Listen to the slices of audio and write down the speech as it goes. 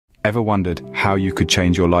Ever wondered how you could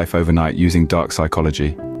change your life overnight using dark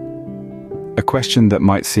psychology? A question that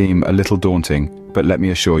might seem a little daunting, but let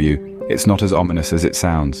me assure you, it's not as ominous as it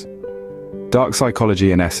sounds. Dark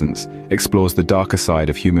psychology, in essence, explores the darker side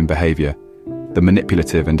of human behavior, the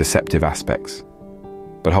manipulative and deceptive aspects.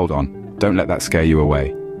 But hold on, don't let that scare you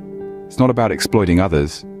away. It's not about exploiting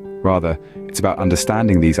others, rather, it's about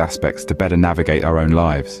understanding these aspects to better navigate our own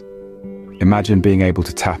lives. Imagine being able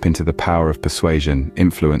to tap into the power of persuasion,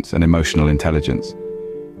 influence, and emotional intelligence.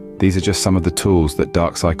 These are just some of the tools that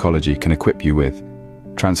dark psychology can equip you with,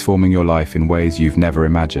 transforming your life in ways you've never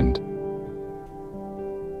imagined.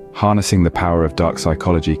 Harnessing the power of dark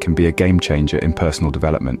psychology can be a game changer in personal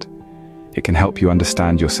development. It can help you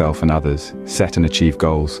understand yourself and others, set and achieve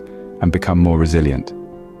goals, and become more resilient.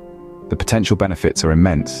 The potential benefits are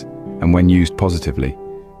immense, and when used positively,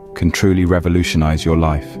 can truly revolutionize your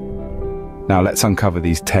life. Now let's uncover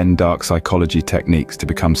these 10 dark psychology techniques to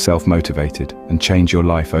become self-motivated and change your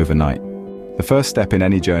life overnight. The first step in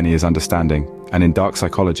any journey is understanding, and in dark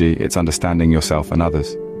psychology, it's understanding yourself and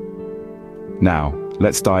others. Now,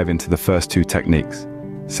 let's dive into the first two techniques,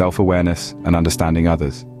 self-awareness and understanding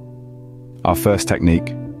others. Our first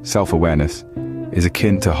technique, self-awareness, is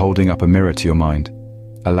akin to holding up a mirror to your mind,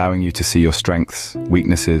 allowing you to see your strengths,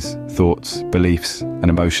 weaknesses, thoughts, beliefs, and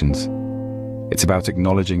emotions. It's about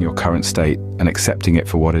acknowledging your current state and accepting it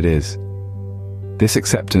for what it is. This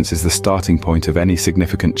acceptance is the starting point of any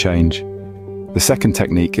significant change. The second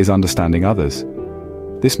technique is understanding others.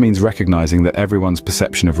 This means recognizing that everyone's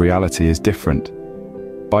perception of reality is different.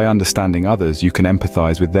 By understanding others, you can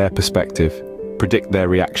empathize with their perspective, predict their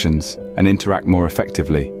reactions, and interact more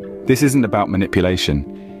effectively. This isn't about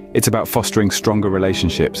manipulation. It's about fostering stronger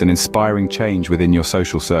relationships and inspiring change within your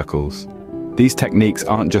social circles. These techniques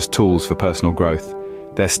aren't just tools for personal growth,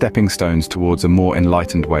 they're stepping stones towards a more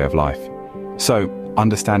enlightened way of life. So,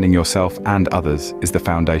 understanding yourself and others is the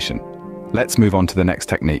foundation. Let's move on to the next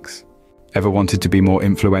techniques. Ever wanted to be more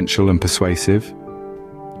influential and persuasive?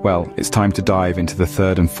 Well, it's time to dive into the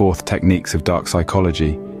third and fourth techniques of dark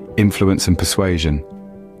psychology, influence and persuasion.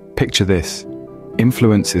 Picture this.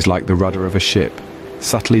 Influence is like the rudder of a ship,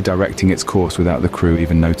 subtly directing its course without the crew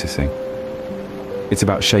even noticing. It's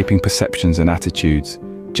about shaping perceptions and attitudes,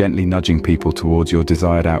 gently nudging people towards your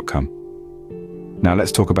desired outcome. Now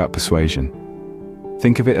let's talk about persuasion.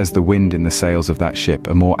 Think of it as the wind in the sails of that ship,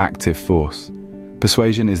 a more active force.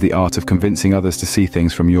 Persuasion is the art of convincing others to see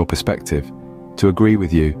things from your perspective, to agree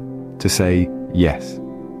with you, to say yes.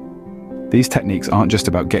 These techniques aren't just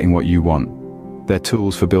about getting what you want. They're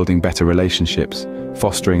tools for building better relationships,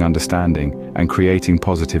 fostering understanding, and creating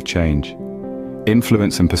positive change.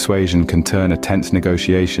 Influence and persuasion can turn a tense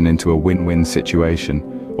negotiation into a win-win situation,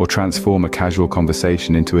 or transform a casual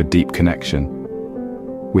conversation into a deep connection.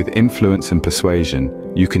 With influence and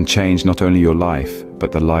persuasion, you can change not only your life,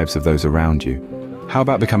 but the lives of those around you. How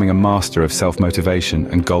about becoming a master of self-motivation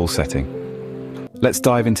and goal setting? Let's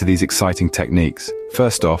dive into these exciting techniques.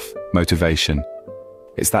 First off, motivation.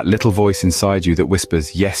 It's that little voice inside you that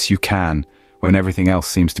whispers, "Yes, you can," when everything else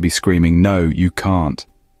seems to be screaming, "No, you can't."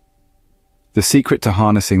 The secret to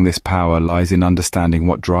harnessing this power lies in understanding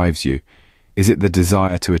what drives you. Is it the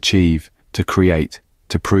desire to achieve, to create,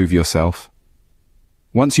 to prove yourself?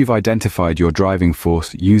 Once you've identified your driving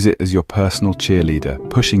force, use it as your personal cheerleader,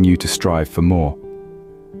 pushing you to strive for more.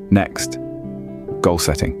 Next, goal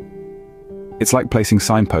setting. It's like placing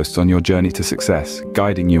signposts on your journey to success,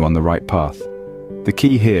 guiding you on the right path. The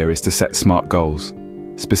key here is to set SMART goals: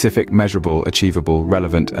 specific, measurable, achievable,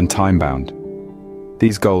 relevant, and time-bound.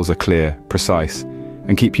 These goals are clear, precise,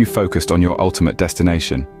 and keep you focused on your ultimate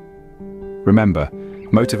destination. Remember,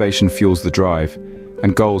 motivation fuels the drive,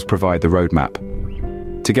 and goals provide the roadmap.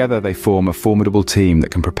 Together they form a formidable team that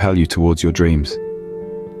can propel you towards your dreams.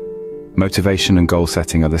 Motivation and goal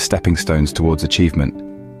setting are the stepping stones towards achievement.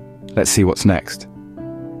 Let's see what's next.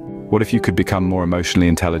 What if you could become more emotionally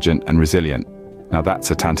intelligent and resilient? Now that's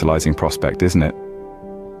a tantalizing prospect, isn't it?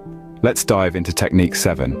 Let's dive into technique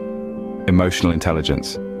 7. Emotional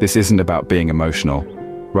intelligence. This isn't about being emotional.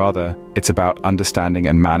 Rather, it's about understanding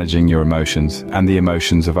and managing your emotions and the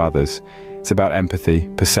emotions of others. It's about empathy,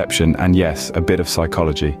 perception, and yes, a bit of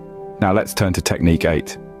psychology. Now let's turn to technique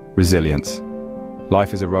 8. Resilience.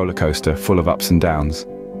 Life is a roller coaster full of ups and downs.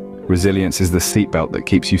 Resilience is the seatbelt that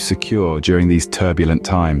keeps you secure during these turbulent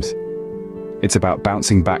times. It's about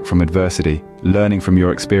bouncing back from adversity, learning from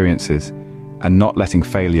your experiences, and not letting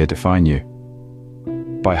failure define you.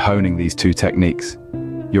 By honing these two techniques,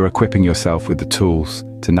 you're equipping yourself with the tools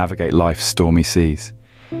to navigate life's stormy seas.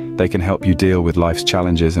 They can help you deal with life's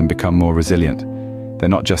challenges and become more resilient. They're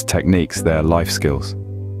not just techniques, they're life skills.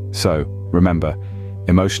 So, remember,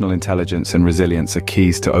 Emotional intelligence and resilience are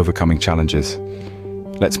keys to overcoming challenges.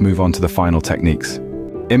 Let's move on to the final techniques.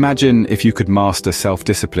 Imagine if you could master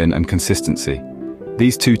self-discipline and consistency.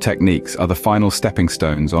 These two techniques are the final stepping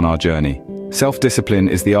stones on our journey. Self-discipline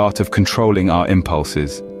is the art of controlling our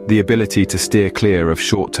impulses, the ability to steer clear of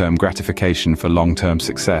short-term gratification for long-term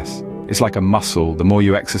success. It's like a muscle. The more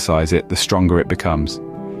you exercise it, the stronger it becomes.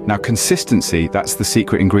 Now, consistency, that's the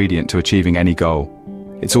secret ingredient to achieving any goal.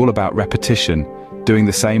 It's all about repetition, doing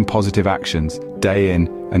the same positive actions day in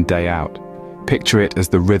and day out. Picture it as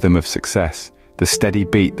the rhythm of success, the steady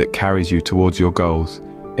beat that carries you towards your goals.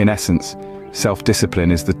 In essence,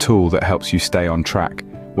 self-discipline is the tool that helps you stay on track,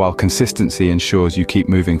 while consistency ensures you keep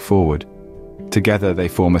moving forward. Together they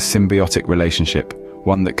form a symbiotic relationship,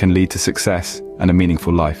 one that can lead to success and a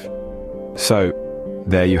meaningful life. So,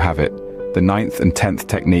 there you have it, the 9th and 10th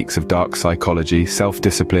techniques of dark psychology,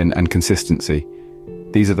 self-discipline and consistency.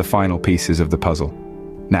 These are the final pieces of the puzzle.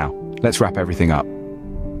 Now, let's wrap everything up.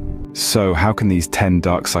 So, how can these 10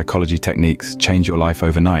 dark psychology techniques change your life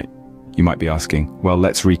overnight? You might be asking. Well,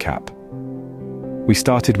 let's recap. We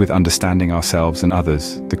started with understanding ourselves and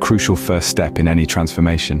others, the crucial first step in any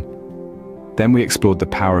transformation. Then we explored the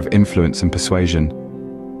power of influence and persuasion,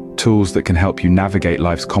 tools that can help you navigate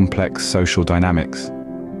life's complex social dynamics.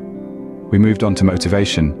 We moved on to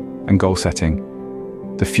motivation and goal setting,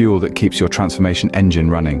 the fuel that keeps your transformation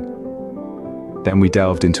engine running. Then we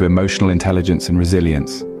delved into emotional intelligence and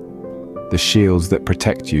resilience, the shields that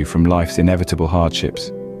protect you from life's inevitable hardships.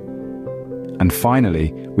 And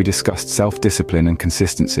finally, we discussed self-discipline and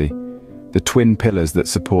consistency, the twin pillars that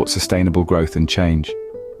support sustainable growth and change.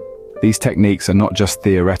 These techniques are not just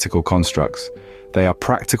theoretical constructs, they are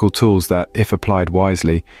practical tools that, if applied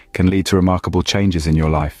wisely, can lead to remarkable changes in your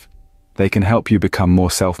life. They can help you become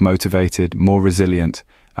more self-motivated, more resilient,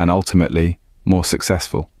 and ultimately, more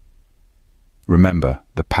successful. Remember,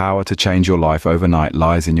 the power to change your life overnight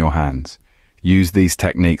lies in your hands. Use these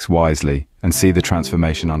techniques wisely and see the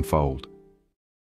transformation unfold.